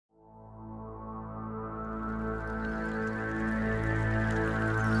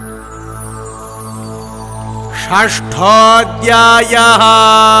षष्ठोऽध्यायः।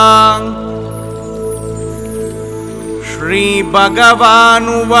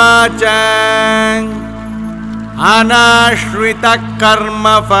 श्रीभगवानुवाच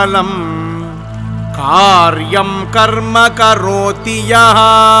अनाश्रितकर्मफलम् कार्यं कर्म करोति यः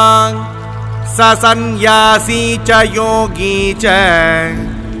स सन्न्यासी च योगी च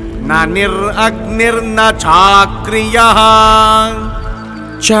न निरग्निर्न चाक्रियः।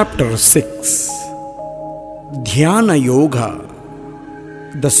 Chapter 6. Dhyana Yoga.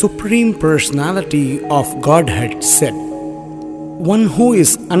 The Supreme Personality of Godhead said, one who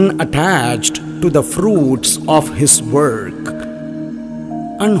is unattached to the fruits of his work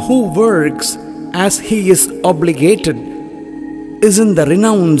and who works as he is obligated is in the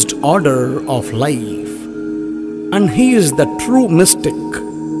renounced order of life, and he is the true mystic,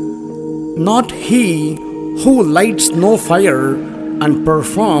 not he who lights no fire and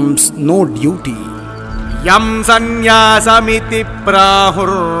performs no duty. Yam sannyāsamiti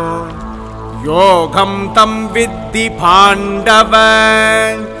prāhur yogam tam viddhi pāndava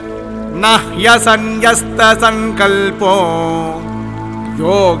nahya sannyasta sankalpo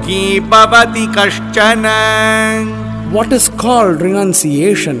yogi bhavati kaścana. What is called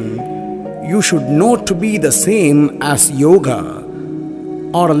renunciation you should know to be the same as yoga,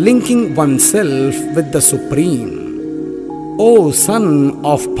 or linking oneself with the Supreme. O son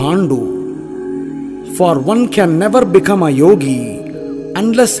of Pandu, for one can never become a yogi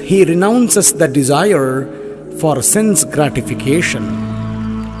unless he renounces the desire for sense gratification.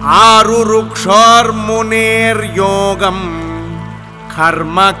 Arurukshar muner yogam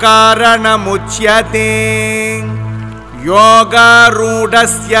karma karanamuchyate yoga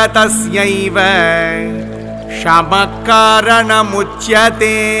rudasya tasyaiva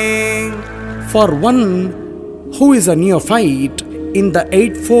shamakaranamuchyate. For one who is a neophyte in the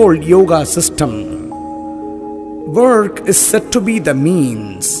eightfold yoga system, work is said to be the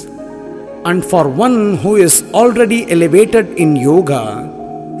means, and for one who is already elevated in yoga,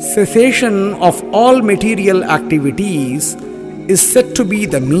 cessation of all material activities is said to be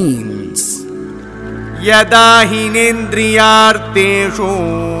the means. Yada hinendriyarteshu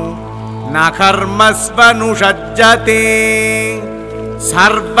na karmasvanushajjate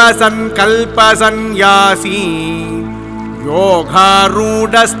sarva sankalpa sannyasi yoga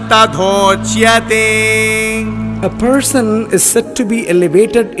rudastadhochyate. A person is said to be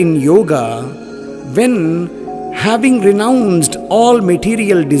elevated in yoga when, having renounced all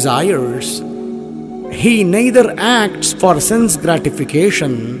material desires, he neither acts for sense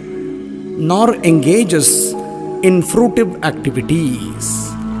gratification nor engages in fruitive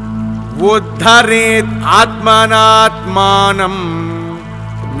activities. Uddharet atmanatmanam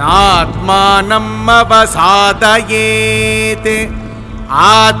natmanam avasadayet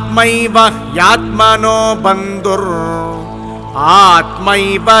atmaiva yatmano bandhur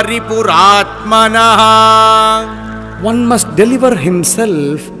atmaiva ripuratmanah. One must deliver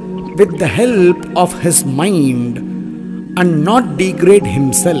himself with the help of his mind and not degrade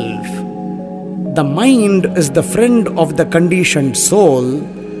himself. The mind is the friend of the conditioned soul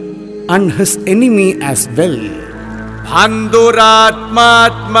and his enemy as well.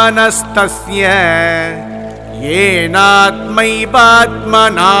 Bandhuratmatmanastasya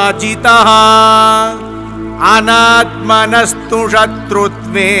yenatmaivatmana jitaha anatmanastu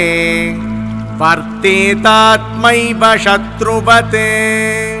shatrutve vartetatmaiva shatruvate.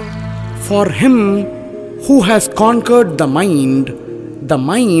 For him who has conquered the mind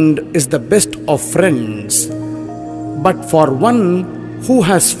is the best of friends. But for one who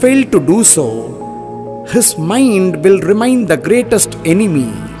has failed to do so, his mind will remain the greatest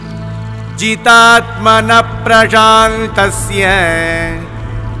enemy. Jitatmana prashantasya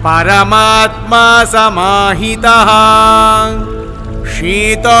paramatma samahitaha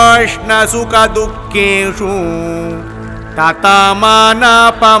shitoshna sukha dukkeshu tatamana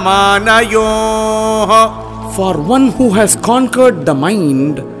pamanayoh. For one who has conquered the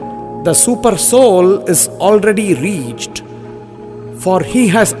mind, the super soul is already reached, for he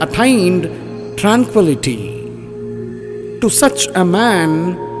has attained tranquility. To such a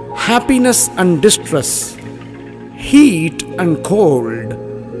man, happiness and distress, heat and cold,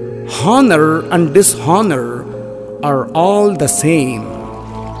 honor and dishonor are all the same.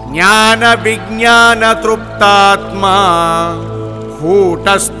 Jnana vijnana truptatma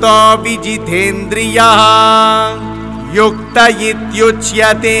Bhutasto vijithendriya yukta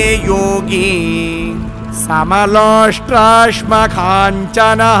ityuchyate yogi samalashtrashma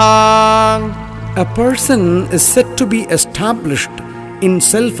khanchana. A person is said to be established in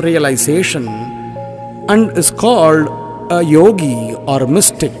self-realization and is called a yogi or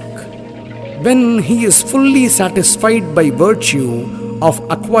mystic. When he is fully satisfied by virtue of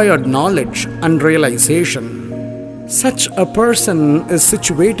acquired knowledge and realization, such a person is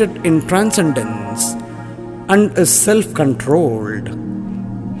situated in transcendence and is self-controlled.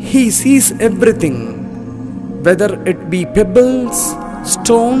 He sees everything, whether it be pebbles,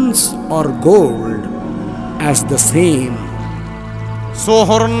 stones or gold, as the same.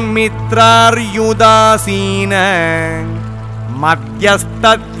 Suhurmitraryudasina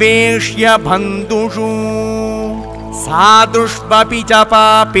Madhyastattveshya bandhushu Sadhushvapi cha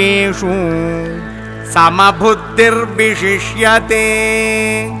papeshu Samabuddhir vishishyate.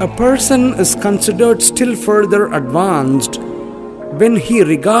 A person is considered still further advanced when he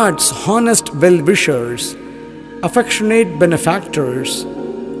regards honest well-wishers, affectionate benefactors,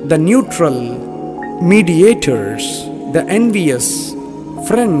 the neutral, mediators, the envious,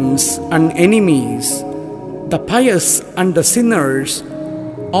 friends and enemies, the pious and the sinners,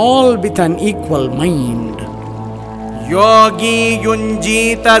 all with an equal mind. Yogi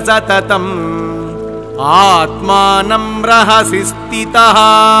yunjita satatam Atmanam rahasi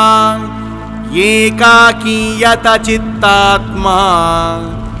stitaha Ekakiyata chittatma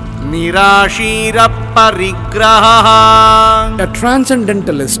Nirashira parigraha. A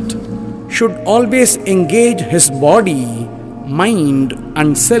transcendentalist should always engage his body, mind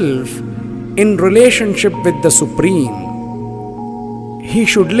and self in relationship with the Supreme. He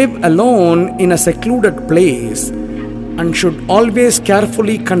should live alone in a secluded place and should always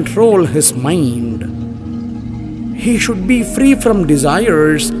carefully control his mind. He should be free from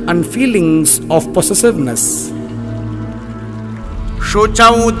desires and feelings of possessiveness.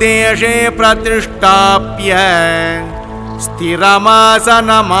 Shuchau deshe pratishtapya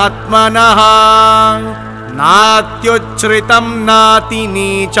Sthiramasanamaatmanaha Natyuchritam nati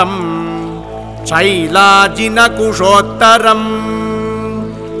nicham Chailajina kushottaram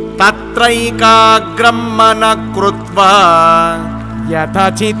Tatraikagram manakrutva Yatha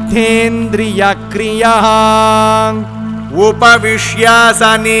chitthendriya kriyaha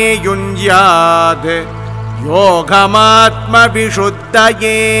Upavishyasane yunjyad Yogamatma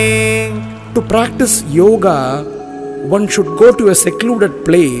vishuddhaye. To practice yoga, one should go to a secluded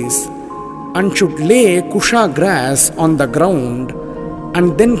place and should lay kusha grass on the ground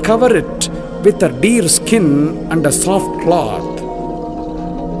and then cover it with a deer skin and a soft cloth.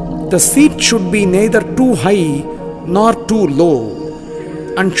 The seat should be neither too high nor too low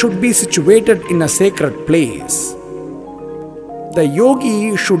and should be situated in a sacred place. The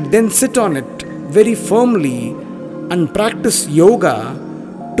yogi should then sit on it very firmly and practice yoga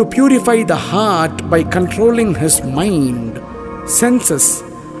to purify the heart by controlling his mind, senses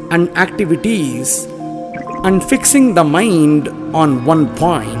and activities and fixing the mind on one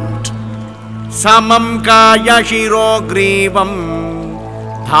point. Samam kaya shiro grivam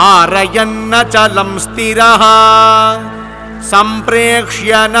Dharayanna chalam stiraha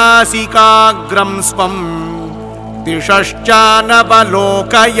Samprekshya nasikagram swam Dishashchana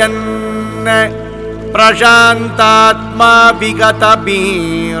valokayan Prashantatma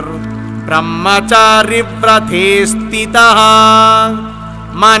vigatabir Brahmachari vrathe stitaha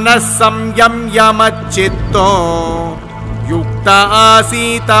Manasamyam yamachitto Yukta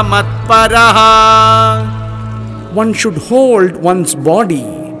asita matparaha. One should hold one's body,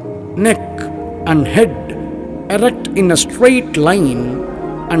 neck and head erect in a straight line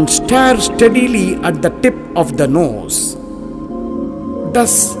and stare steadily at the tip of the nose.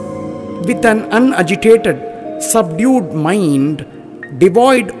 Thus, with an unagitated, subdued mind,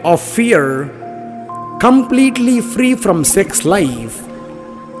 devoid of fear, completely free from sex life,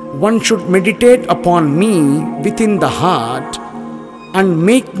 one should meditate upon me within the heart and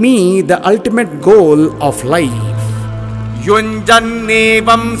make me the ultimate goal of life.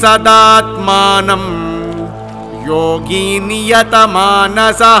 Yunjannevam sadatmanam yogi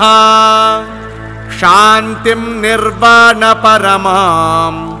niyatamanasah Shantim nirvana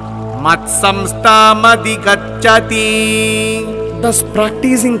paramam matsamstamadikacchati. Thus,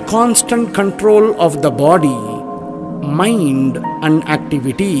 practicing constant control of the body, mind and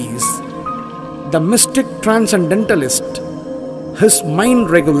activities, the mystic transcendentalist, his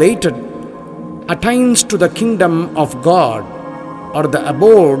mind regulated, attains to the kingdom of God or the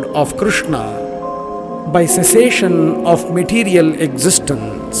abode of Krishna by cessation of material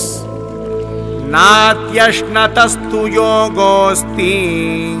existence. Natyashnatastu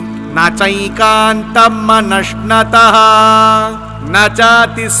yogosti Nachaikantam manashnataha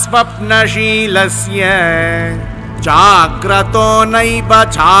Nachati swapnashilasya Jagrato naiva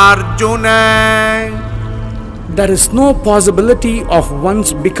charjuna. There is no possibility of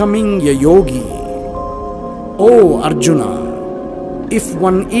once becoming a yogi. O Arjuna, if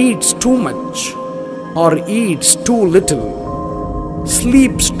one eats too much or eats too little,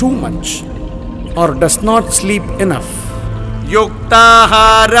 sleeps too much or does not sleep enough.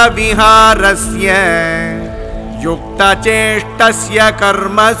 Yuktahara viharasya yuktacheshtasya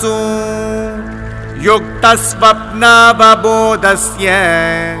karmasu yuktasvapna vabodasya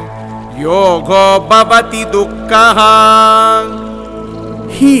yogo bhavati dukkha.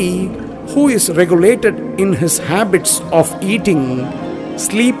 He who is regulated in his habits of eating,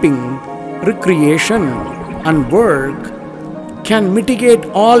 sleeping, recreation and work can mitigate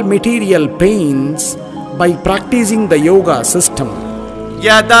all material pains by practicing the yoga system.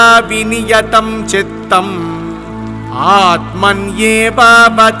 Yada viniyatam chittam atmanyeva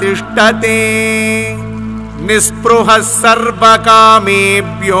vatishtate nispruhas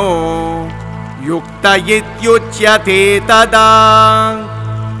sarvakamebhyo yukta ityuchyate tada.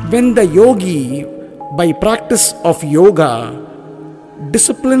 When the yogi, by practice of yoga,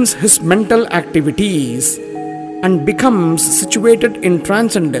 disciplines his mental activities and becomes situated in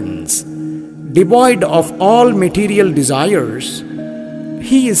transcendence, devoid of all material desires,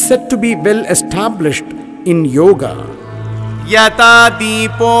 he is said to be well established in yoga. Yata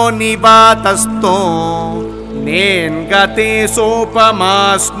deepo nivatasto nengate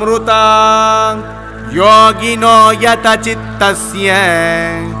sopama smruta yogino yata chittasya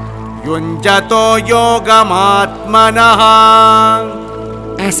yunjato yogamatmanaha.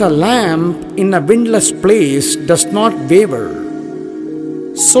 As a lamp in a windless place does not waver,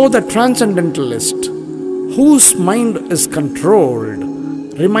 so the transcendentalist, whose mind is controlled,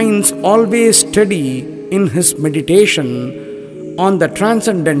 remains always steady in his meditation on the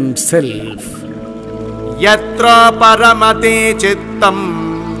transcendent self. Yatra paramate chittam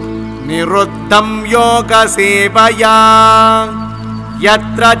niruddham yoga sevaya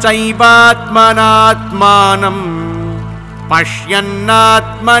yatra chaivatmanatmanam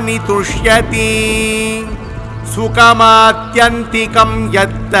pashyannatmani tushyati sukhamatyantikam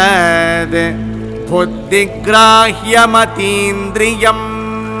yattad buddhigrahyamatīndriyam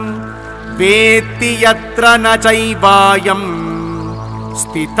vetti yatra na chaivayam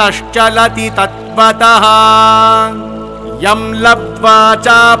stitaschalati tattvataha yam labdva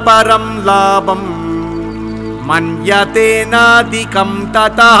cha param labam manyate nadikam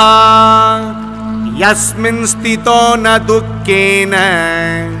tataha yasmin stito na dukkena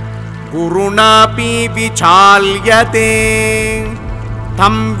gurunapi vichalyate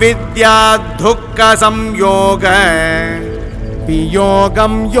tam vidya dukkha samyoga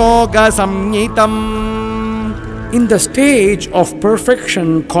viyogam yoga samyitam. In the stage of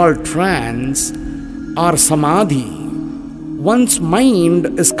perfection called trance or samadhi, one's mind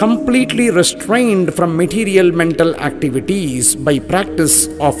is completely restrained from material mental activities by practice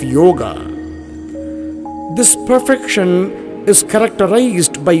of yoga. This perfection is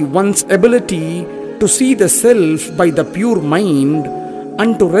characterized by one's ability to see the self by the pure mind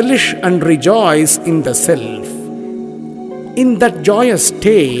and to relish and rejoice in the self. In that joyous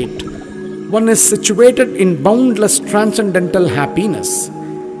state, one is situated in boundless transcendental happiness,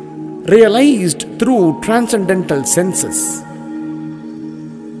 realized through transcendental senses.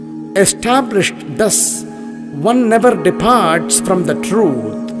 Established thus, one never departs from the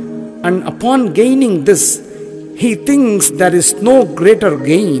truth, and upon gaining this, he thinks there is no greater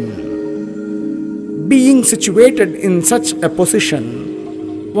gain. Being situated in such a position,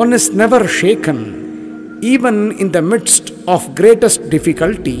 one is never shaken, even in the midst of greatest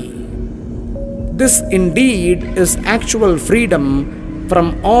difficulty. This indeed is actual freedom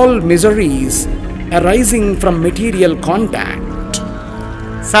from all miseries arising from material contact.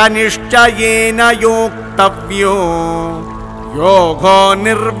 Sanishchayena yoktavyo yogo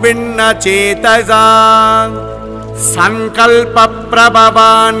nirvinna chetasa sankalpa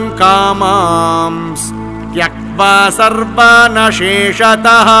prabhavan kamams tyakva sarvana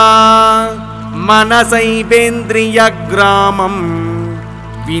sheshataha manasaivendriya gramam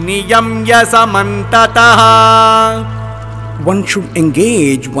viniyamya samantataha. One should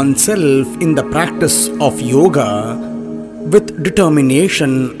engage oneself in the practice of yoga with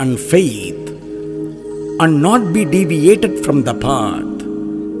determination and faith and not be deviated from the path.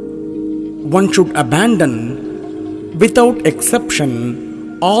 One should abandon, without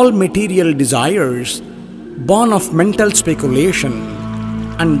exception, all material desires born of mental speculation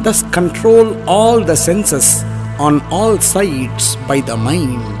and thus control all the senses on all sides by the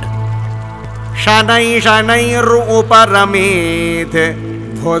mind. Shanai shanai ruparamet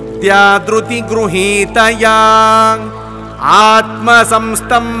bhuddhya druti gruhitaya atma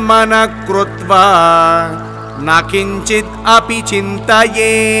samstam mana krutva na kinchit api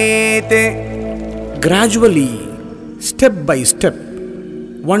chintayet. Gradually, step by step,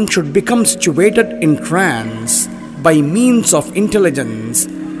 one should become situated in trance by means of intelligence,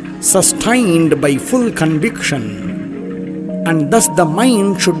 sustained by full conviction, and thus the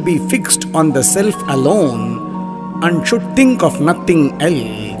mind should be fixed on the self alone and should think of nothing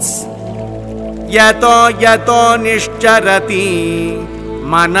else. Yato yato nishcharati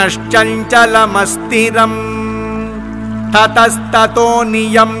manaschanchalamastiram tatastato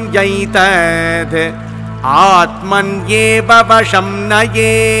niyam yaitad atmanyeva vasham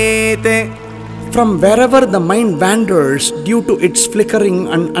nayet. From wherever the mind wanders due to its flickering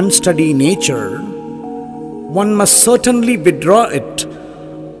and unsteady nature, one must certainly withdraw it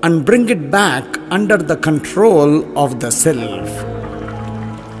and bring it back under the control of the self.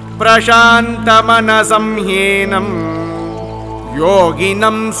 Prashantamanasam hyenam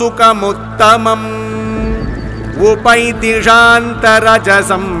yoginam sukhamuttamam upaiti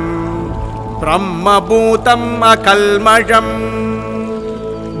shantarajasam brahmabhutam akalmasham.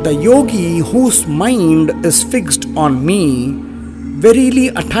 The yogi whose mind is fixed on me verily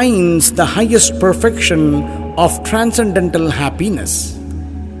attains the highest perfection of transcendental happiness.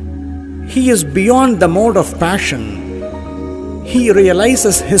 He is beyond the mode of passion. He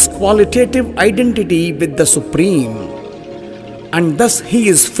realizes his qualitative identity with the Supreme, and thus he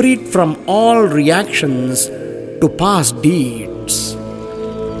is freed from all reactions to past deeds.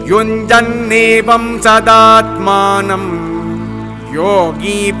 Yunjannevam sadatmanam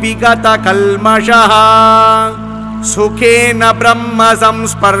yogi vigata kalmashaha sukhena brahma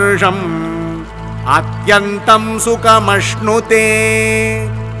samsparsham atyantam sukhamashnute.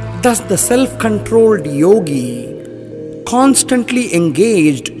 Thus the self-controlled yogi, constantly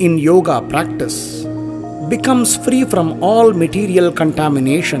engaged in yoga practice, becomes free from all material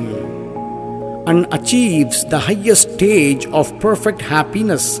contamination and achieves the highest stage of perfect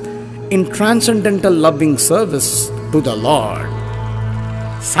happiness in transcendental loving service to the Lord.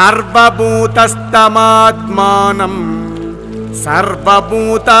 Sarvabhutastamatmanam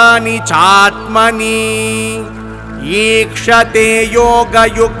sarvabhutani chatmani ikshate yoga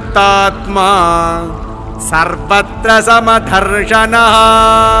yuktatma sarvatra samadharshanaha.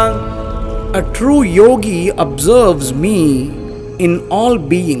 A true yogi observes me in all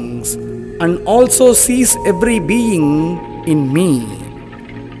beings and also sees every being in me.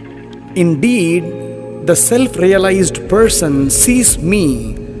 Indeed, the self-realized person sees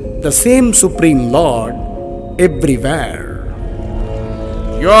me, the same Supreme Lord, everywhere.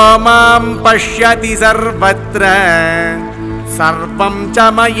 Yo mam pashyati sarvatra sarvam cha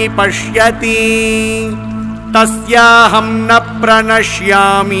mayi pashyati tasyaham na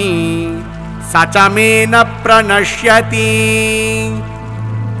pranashyami sacha me na pranashyati.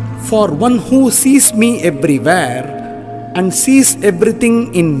 For one who sees me everywhere and sees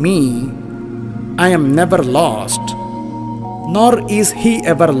everything in me, I am never lost, nor is he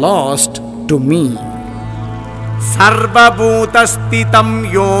ever lost to me. Sarvabhutastitam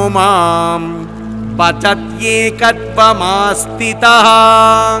yo mam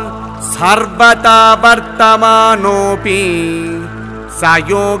pachatyekatvamasthitah sarvata vartamanopi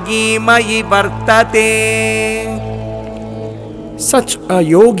sayogi mayi vartate. Such a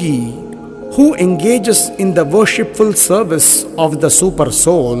yogi who engages in the worshipful service of the Super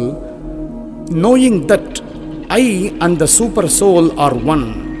Soul, knowing that I and the Super Soul are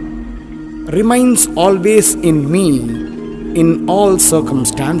one, remains always in me in all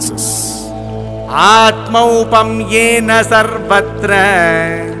circumstances. Atmaupam yena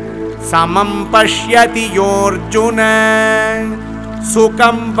sarvatra samam pashyati yorjuna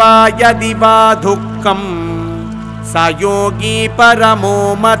sukham va yadi va dukkham sayogi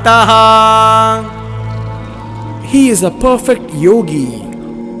paramo mataha. He is a perfect yogi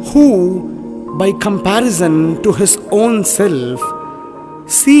who, by comparison to his own self,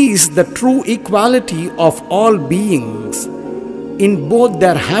 sees the true equality of all beings in both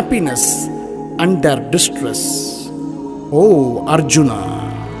their happiness and their distress. O Arjuna!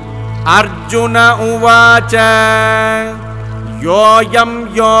 Arjuna uvacha yoyam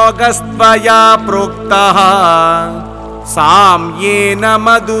yogastvaya proktaha samyena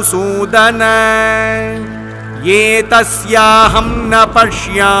madhusudana yetasyaham na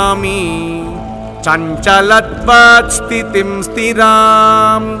pashyami chanchalatvat sthitim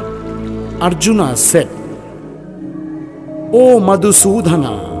sthiram. Arjuna said, O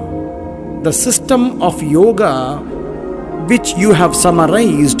Madhusudana, the system of yoga which you have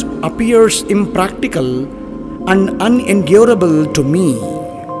summarized appears impractical and unendurable to me,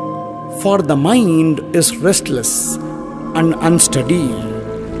 for the mind is restless and unsteady.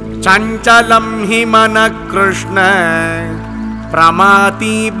 Chanchalam hi mana Krishna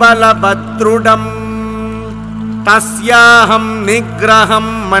pramati balabatrudam तस्याहं निग्रहं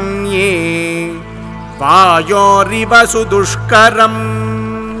मन्ये वायोरिव सुदुष्करम्.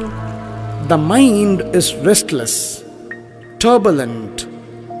 The mind is restless, turbulent,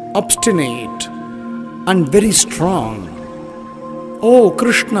 obstinate, and very strong. O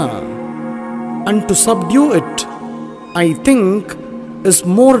Krishna, and to subdue it, I think, is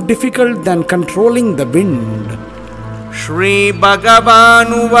more difficult than controlling the wind. Shri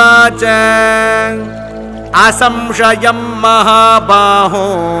Bhagavanuvacha Asamshayam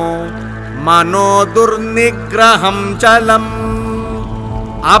Mahabaho Mano Durnigraham Chalam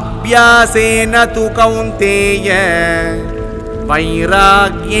Abhyasena tu Kaunteya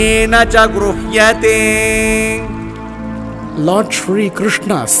Vairagyena cha Gruhyate. Lord Shri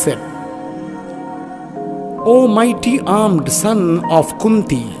Krishna said, O mighty armed son of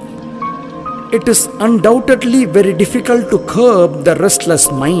Kunti, it is undoubtedly very difficult to curb the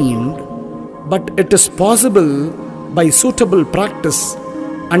restless mind, but it is possible by suitable practice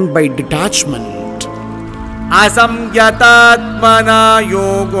and by detachment. Asamyatatmana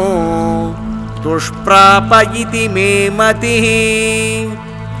yogo dushprapayiti me matihi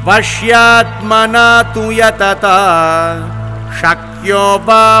vashyatmana tu yatata Shakyo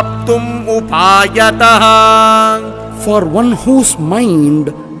vaptum upayataha. For one whose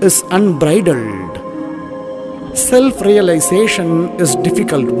mind is unbridled, self-realization is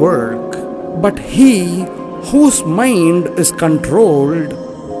difficult work. But he whose mind is controlled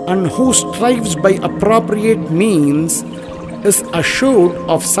and who strives by appropriate means is assured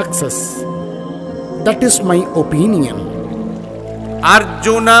of success. That is my opinion.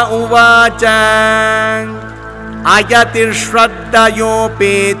 Arjuna uvacha Ayatir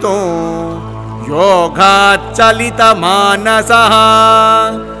shraddhayopeto yoga chalita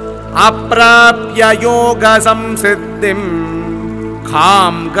manasaha aprapya yoga samsiddhim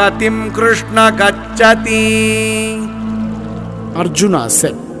kham gatim Krishna gacchati. Arjuna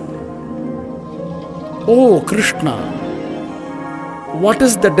said, O Krishna, what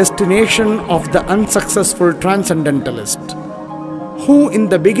is the destination of the unsuccessful transcendentalist, who in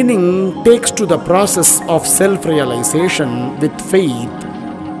the beginning takes to the process of self-realization with faith,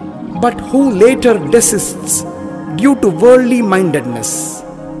 but who later desists due to worldly mindedness,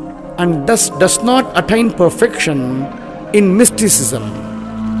 and thus does not attain perfection in mysticism?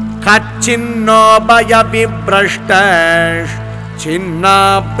 Kachinno bhaya vibrashtash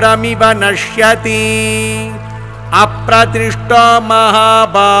chinna bramiva nashyati apratishta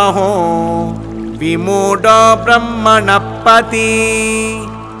mahabaho Vimuda Brahmanapati.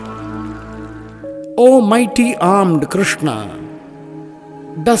 O mighty armed Krishna,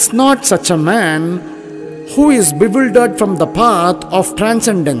 does not such a man who is bewildered from the path of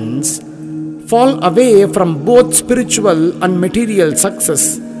transcendence fall away from both spiritual and material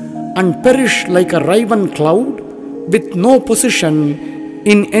success and perish like a raven cloud with no position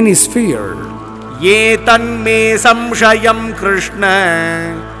in any sphere? Ye tanme samshayam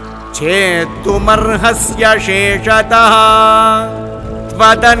Krishna Chetumarhasya sheshataha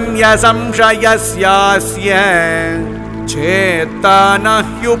Tvadanya samshayasyasya Chetana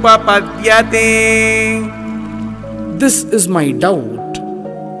hyupapadyate. This is my doubt,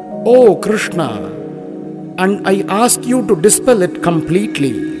 O Krishna, and I ask you to dispel it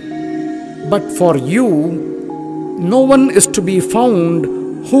completely. But for you, no one is to be found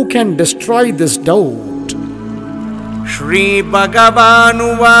who can destroy this doubt. Shri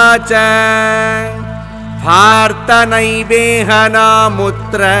Bhagavanuvacha Bhartanaiveha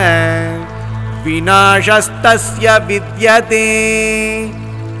mutra Vinashastasya vidyate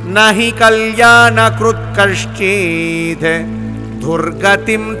Nahi kalyana krut kaschid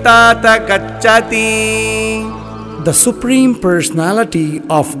Durgatim tata gacchati. The Supreme Personality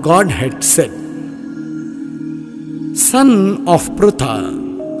of Godhead said, Son of Prutha,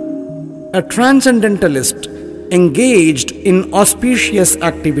 a transcendentalist engaged in auspicious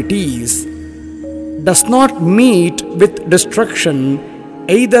activities does not meet with destruction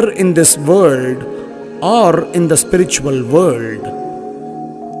either in this world or in the spiritual world.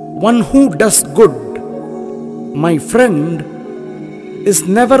 One who does good, my friend, is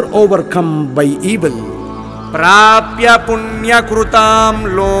never overcome by evil. Prapya punya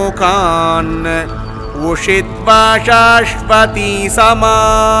krutam lokan ushitva shashvati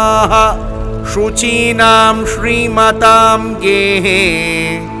samaha Shuchinam Shrimatam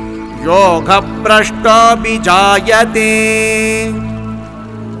Gehe Yoga Prashta Bijayate.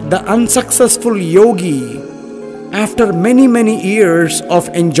 The unsuccessful yogi, after many years of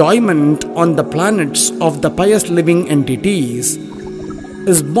enjoyment on the planets of the pious living entities,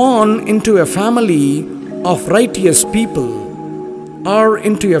 is born into a family of righteous people or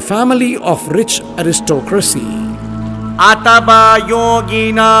into a family of rich aristocracy. अथवा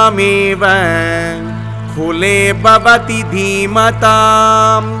योगिनामेव कुले भवति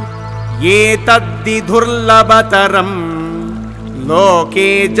धीमताम् एतद्धि दुर्लभतरम् लोके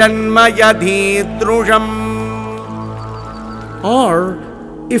जन्म यदीदृशम्. Or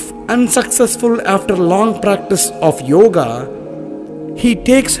if unsuccessful after long practice of yoga, he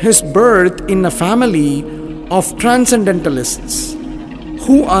takes his birth in a family of transcendentalists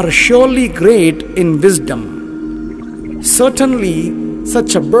who are surely great in wisdom. Certainly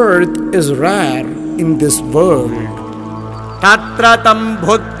such a birth is rare in this world. तत्र तं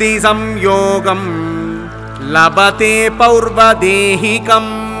बुद्धि संयोगं लभते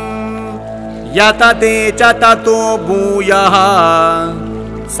पौर्वदेहिकम् यतते च ततो भूयः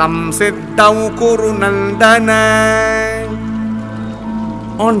संसिद्धौ कुरु नन्दन.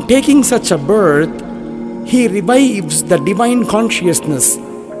 On taking such a birth, he revives the divine consciousness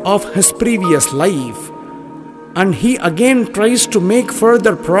of his previous life, and he again tries to make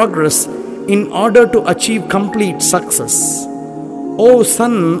further progress in order to achieve complete success. O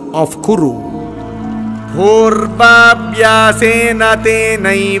son of Kuru, पूर्वाभ्यासेन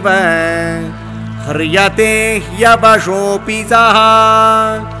तेनैव ह्रियते ह्यवशोऽपि सः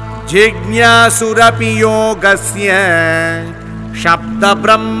जिज्ञासुरपि योगस्य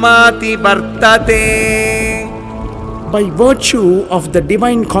शब्दब्रह्माति वर्तते. by virtue of the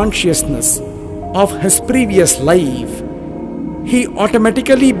divine consciousness of his previous life, he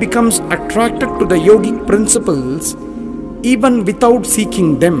automatically becomes attracted to the yogic principles even without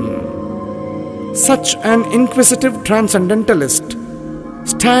seeking them. Such an inquisitive transcendentalist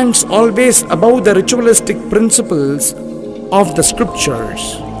stands always above the ritualistic principles of the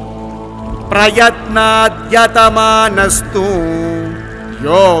scriptures. प्रयत्नाद्यतमानस्तु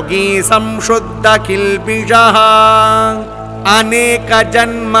योगी संशुद्ध किल्बिषः अनेक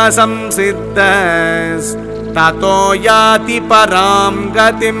जन्म संसिद्धस्ततो याति परां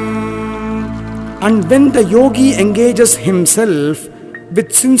गतिम्. And when the yogi engages himself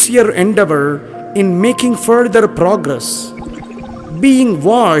with sincere endeavor in making further progress, being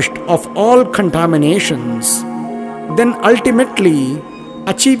washed of all contaminations, then ultimately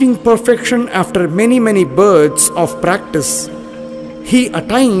achieving perfection after many births of practice, he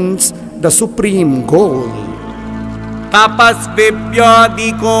attains the supreme goal.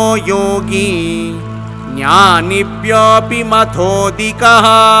 तपस्विभ्योऽधिको योगी ज्ञानिभ्योऽपि मतोऽधिकः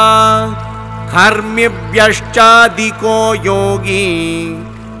कर्मिभ्यश्चाधिको योगी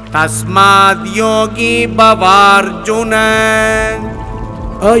तस्माद् योगी भवार्जुन.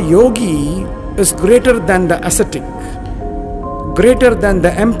 A yogi is greater than the ascetic, greater than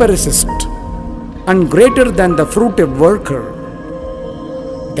the empiricist, and greater than the fruitive worker.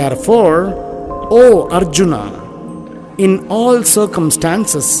 Therefore, O Arjuna, in all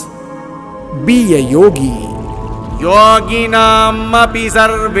circumstances, be a yogi. योगिनाम् अपि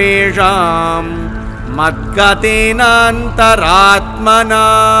सर्वेषां मद्गतेनान्तरात्मना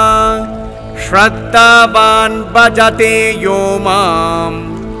श्रद्धावान् भजते यो मां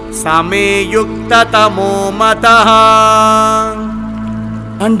समे युक्ततमो मतः.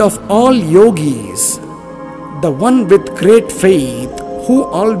 And of all yogis, the one with great faith who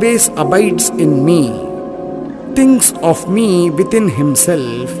always abides in me, thinks of me within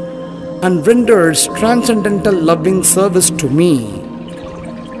himself, and renders transcendental loving service to me.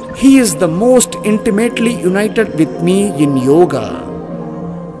 He is the most intimately united with me in yoga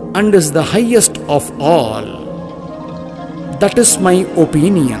and is the highest of all. That is my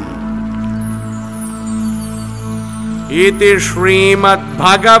opinion. इति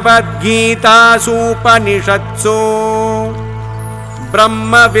श्रीमद्भगवद्गीतासूपनिषत्सु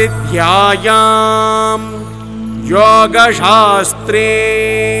ब्रह्मविद्यायां योगशास्त्रे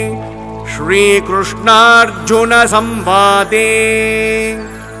श्रीकृष्णार्जुनसंवादे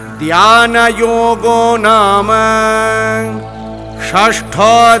ध्यानयोगो नाम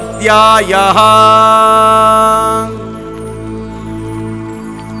षष्ठोऽध्यायः.